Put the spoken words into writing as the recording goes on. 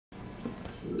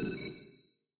你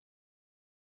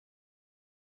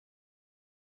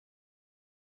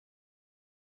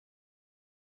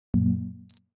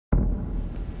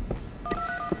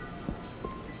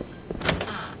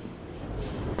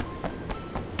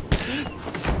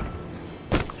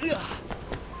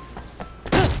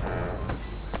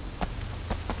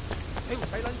唔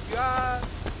使撚住啊！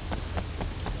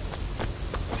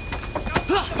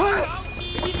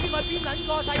你知我邊撚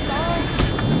個細佬？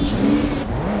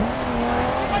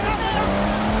我差咩啊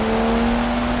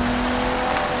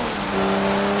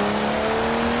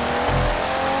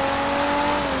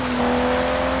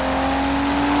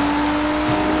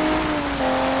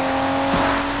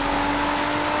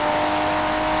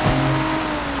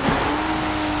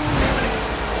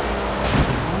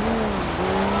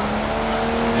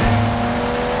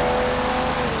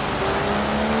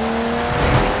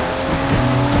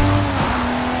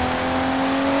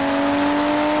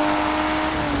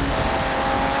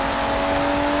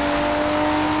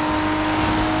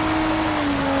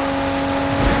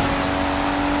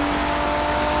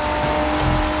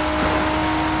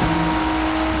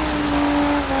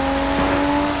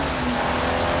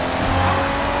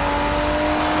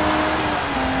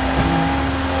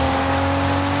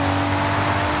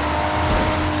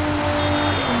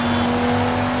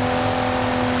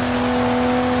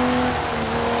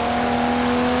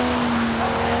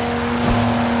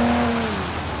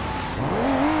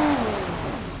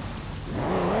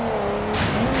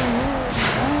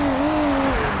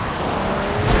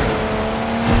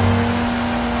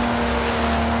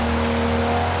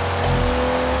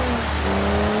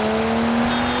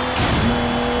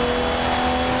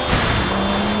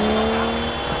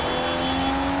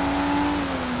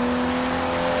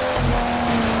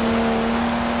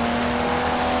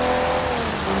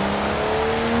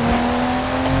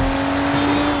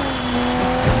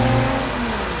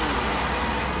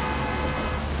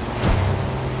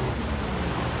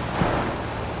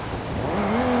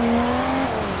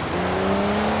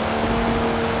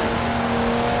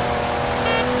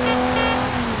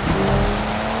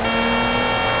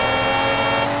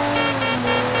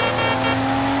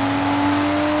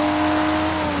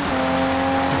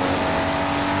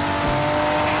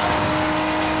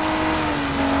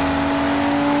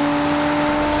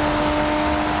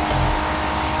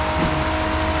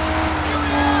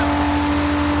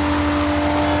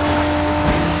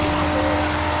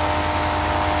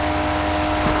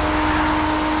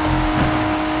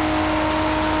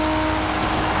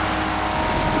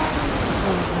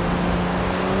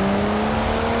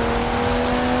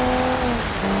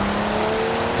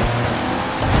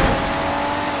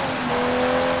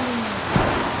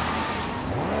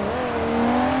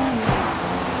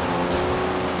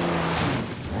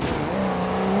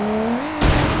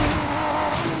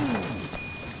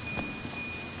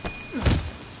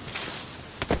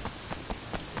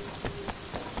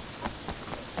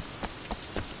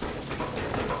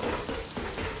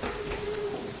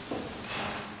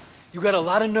？You got a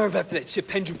lot of nerve after that shit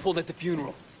Pendrew pulled at the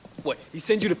funeral. What, he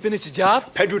sent you to finish the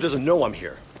job? Pendrew doesn't know I'm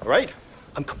here, all right?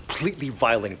 I'm completely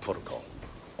violating protocol.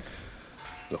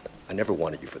 Look, I never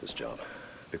wanted you for this job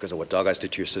because of what Dog Eyes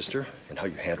did to your sister and how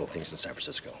you handle things in San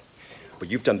Francisco. But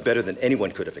you've done better than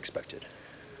anyone could have expected.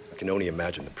 I can only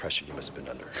imagine the pressure you must have been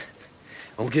under.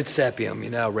 Don't get sappy on me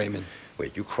now, Raymond.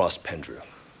 Wait, you crossed Pendrew,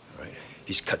 all right?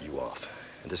 He's cut you off,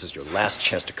 and this is your last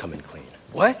chance to come in clean.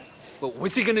 What? Well,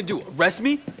 what's he gonna do? Arrest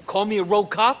me? Call me a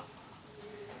rogue cop?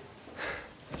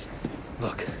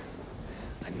 Look,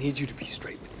 I need you to be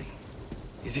straight with me.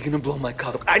 Is he gonna blow my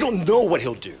cover? Look, I don't know what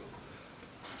he'll do.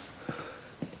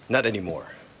 Not anymore.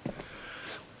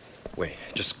 Wait,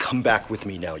 just come back with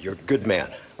me now. You're a good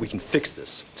man. We can fix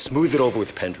this. Smooth it over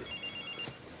with Pendrew.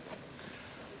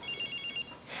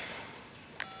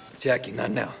 Jackie,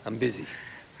 not now. I'm busy.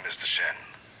 Mr. Shen,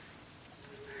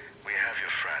 we have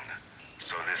your friend,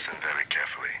 so listen very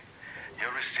carefully.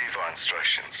 You'll receive our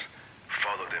instructions.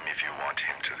 Follow them if you want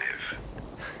him to live.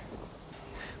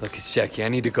 Look, it's Jackie. I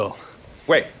need to go.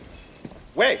 Wait.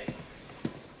 Wait!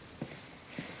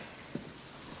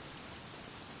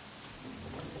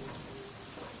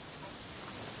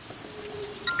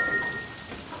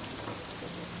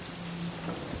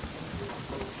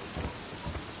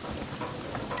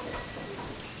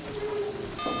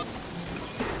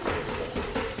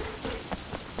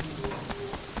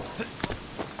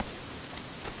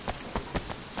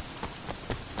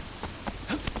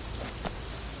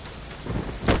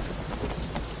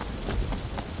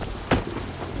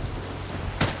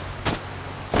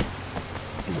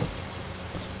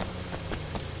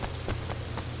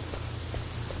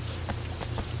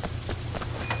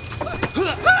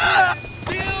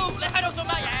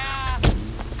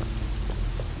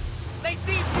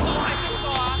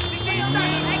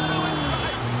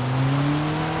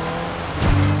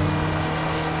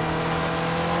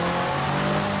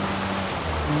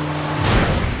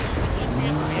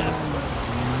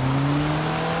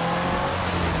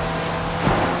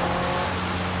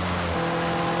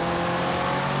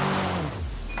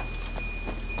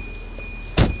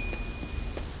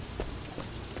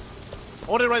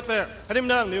 Hold it right there. Head him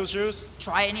down, Neil Shoes.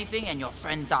 Try anything and your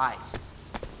friend dies.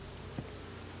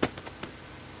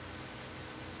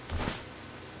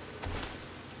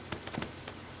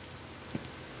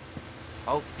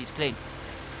 Oh, he's clean.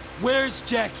 Where's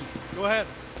Jackie? Go ahead.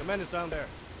 The man is down there.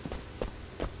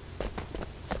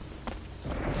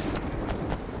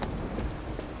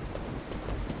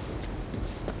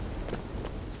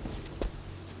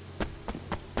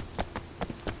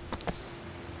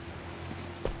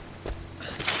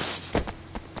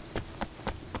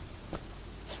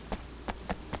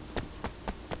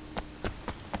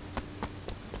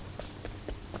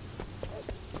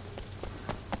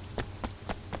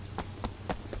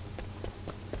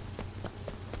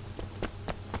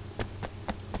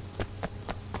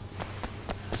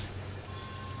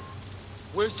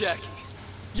 Where's Jackie?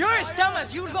 You're as dumb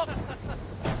as you look.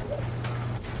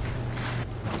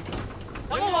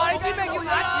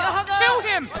 Kill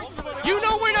him! You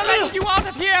know we're not letting you out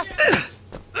of here!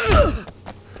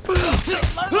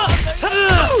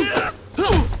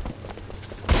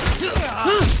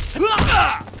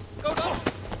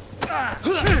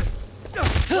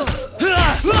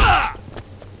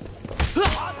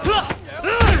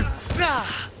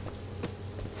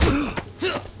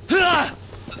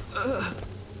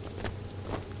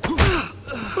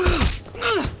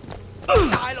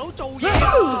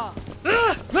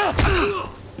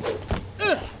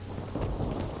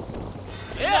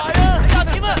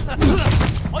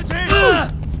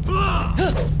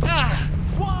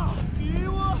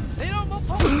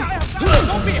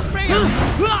 Don't be afraid of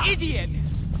this idiot!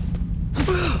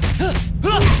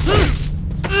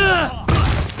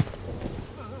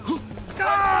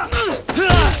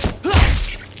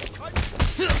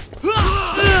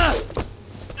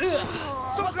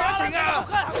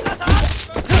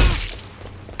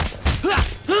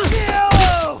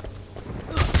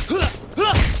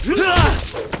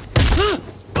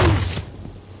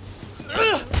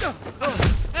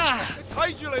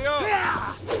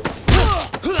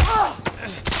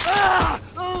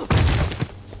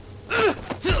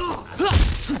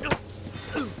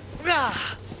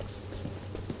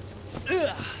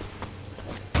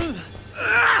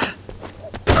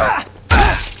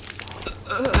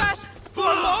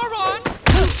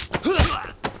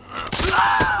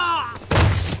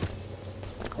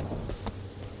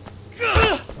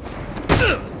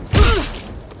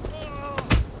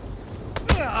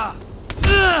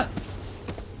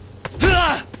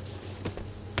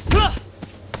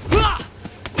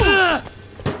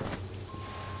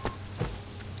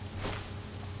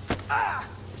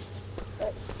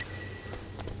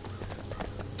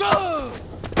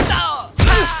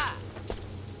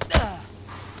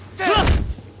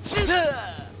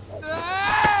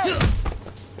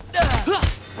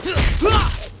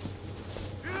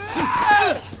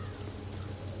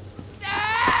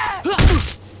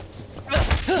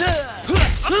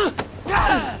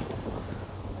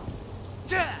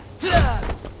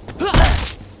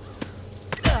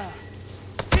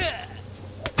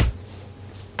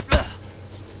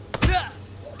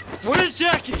 Where's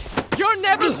Jackie? You're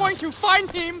never going to find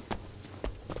him!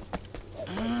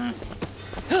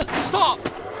 Stop!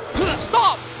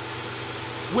 Stop!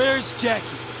 Where's Jackie?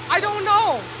 I don't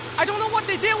know! I don't know what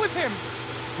they did with him!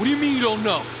 What do you mean you don't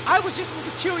know? I was just supposed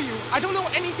to kill you. I don't know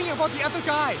anything about the other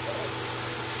guy.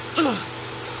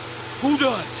 Who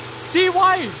does?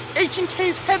 DY,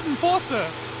 H&K's head enforcer.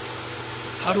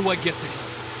 How do I get to him?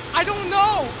 I don't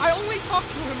know. I only talked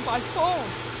to him by phone.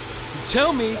 You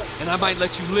tell me, and I might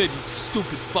let you live, you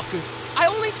stupid fucker. I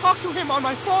only talked to him on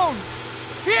my phone.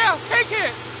 Here, take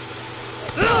it.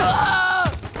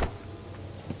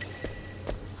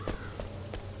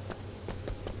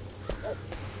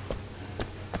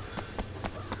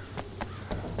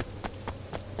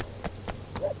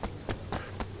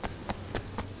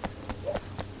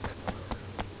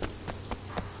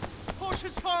 Push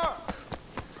his car!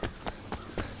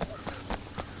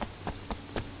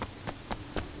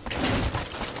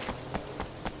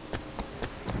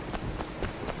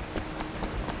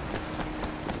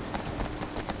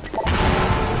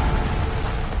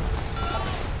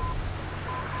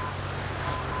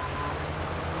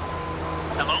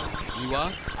 You are?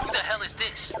 Who the hell is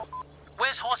this?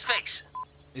 Where's Horseface?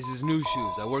 This is New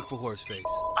Shoes. I work for Horseface.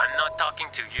 I'm not talking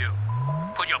to you.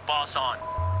 Put your boss on.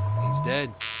 He's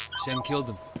dead. Shen killed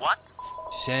him. What?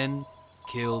 Shen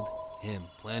killed him.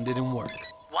 Plan didn't work.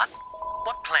 What?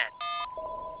 What plan?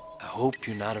 I hope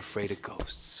you're not afraid of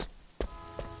ghosts.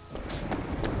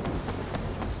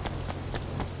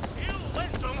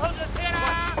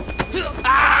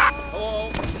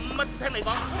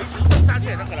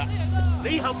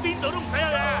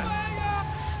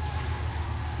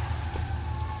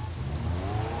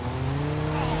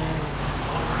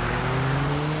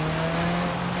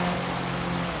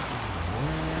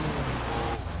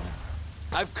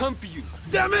 I've come for you.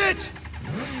 Damn it!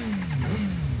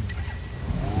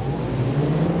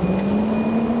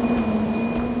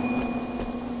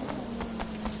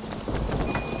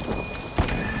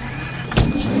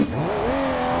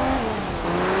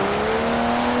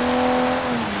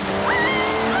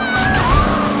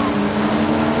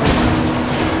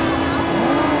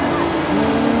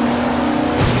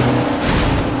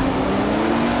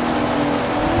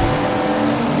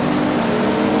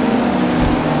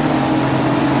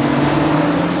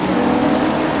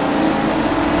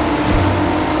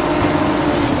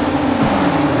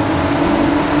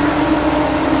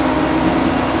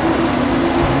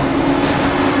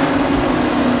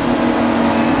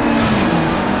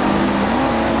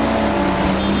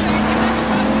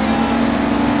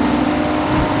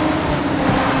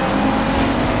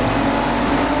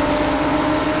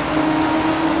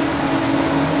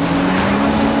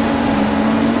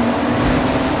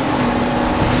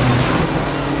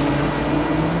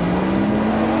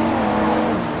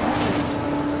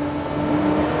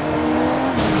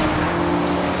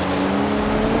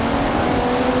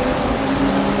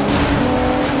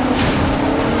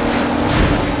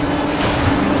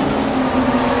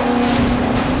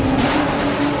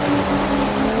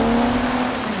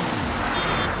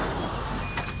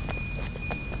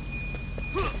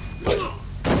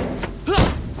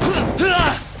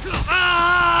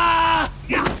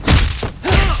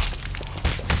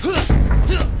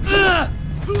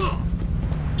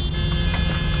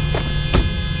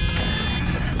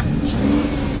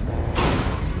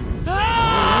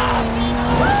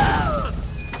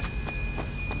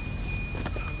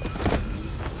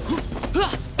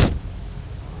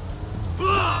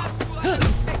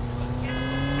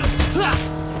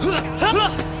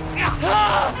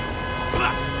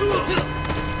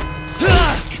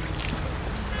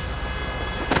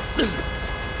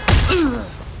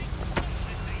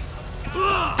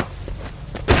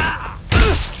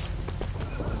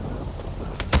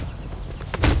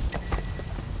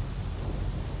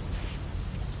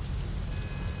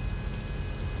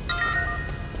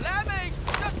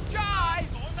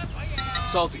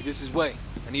 Salty, this is Way.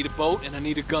 I need a boat and I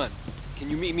need a gun. Can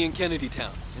you meet me in Kennedy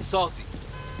Town? And Salty,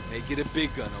 make it a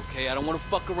big gun, okay? I don't want to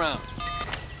fuck around.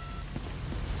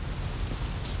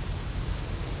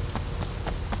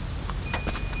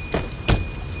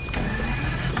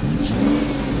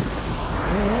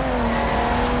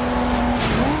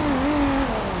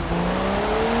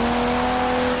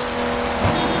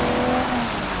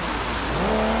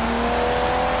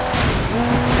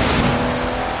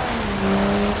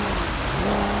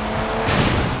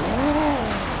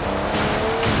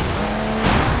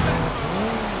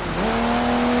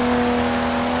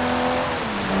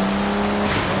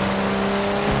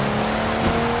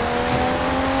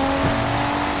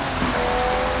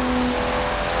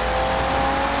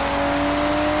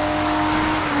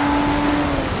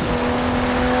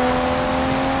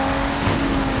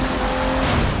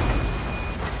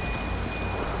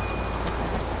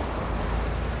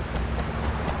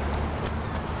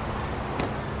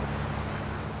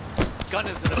 Gun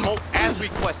is in the boat as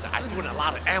requested. I threw in a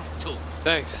lot of ammo too.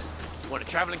 Thanks. Want a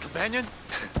traveling companion?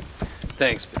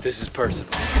 Thanks, but this is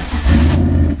personal.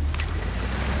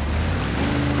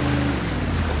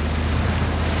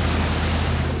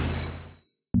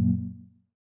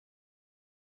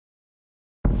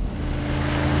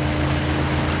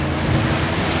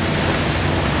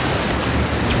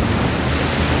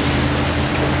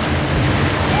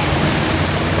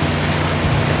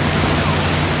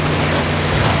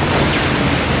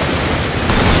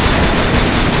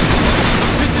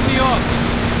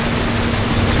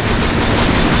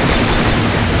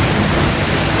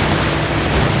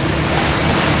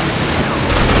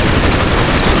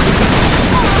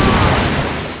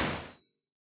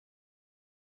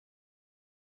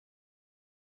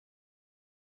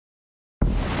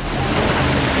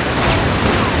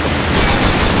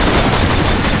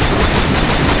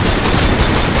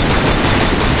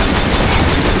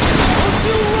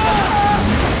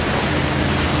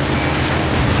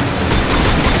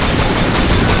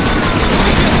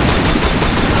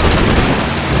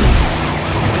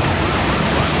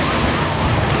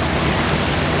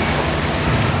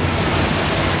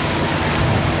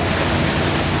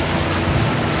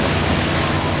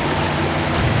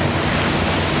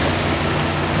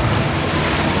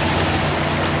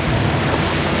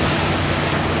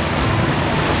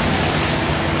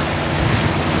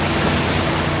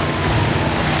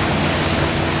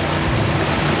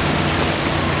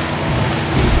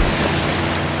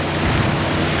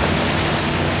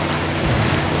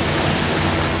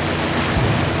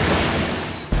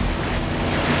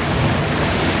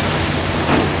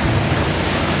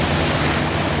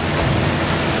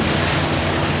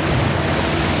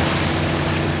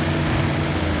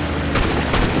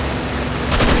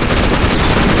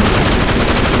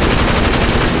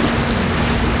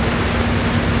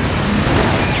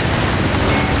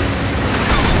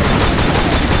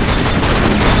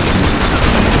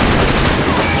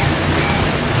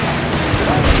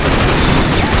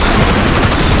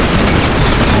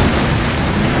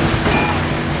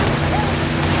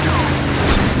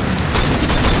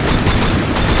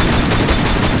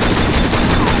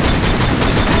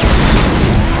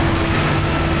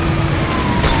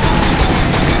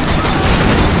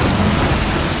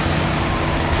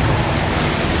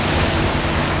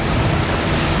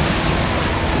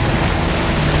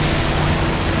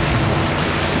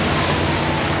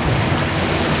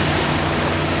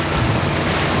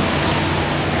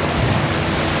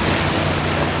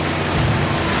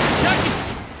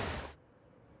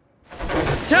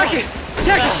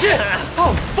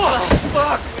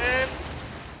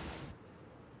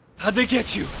 How'd they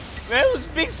get you? Man, it was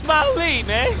Big Smile Lee,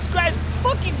 man. This guy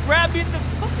fucking grabbed me at the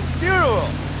fucking funeral.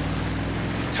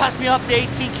 Tossed me off the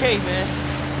 18K, man.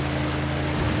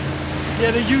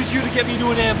 Yeah, they used you to get me into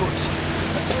an ambush.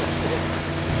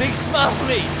 Big Smile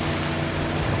Lee.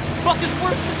 Fuckers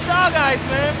worse than Dog Eyes,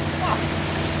 man. Fuck.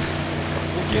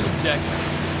 We'll get him, Jack.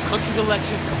 Come to the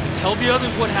lecture and tell the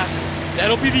others what happened.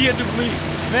 That'll be the end of Lee.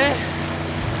 Man,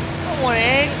 I don't want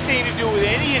anything to do with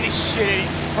any of this shit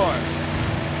anymore.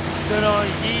 Son on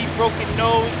Yi, broken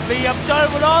nose, Lee, I'm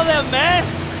done with all that, man.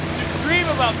 Just dream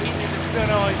about being in the Son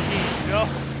on Yi, you know?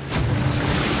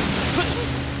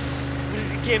 What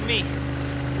did it get me?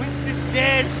 Winston's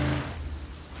dead.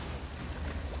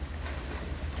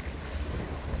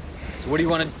 So what do you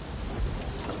want to...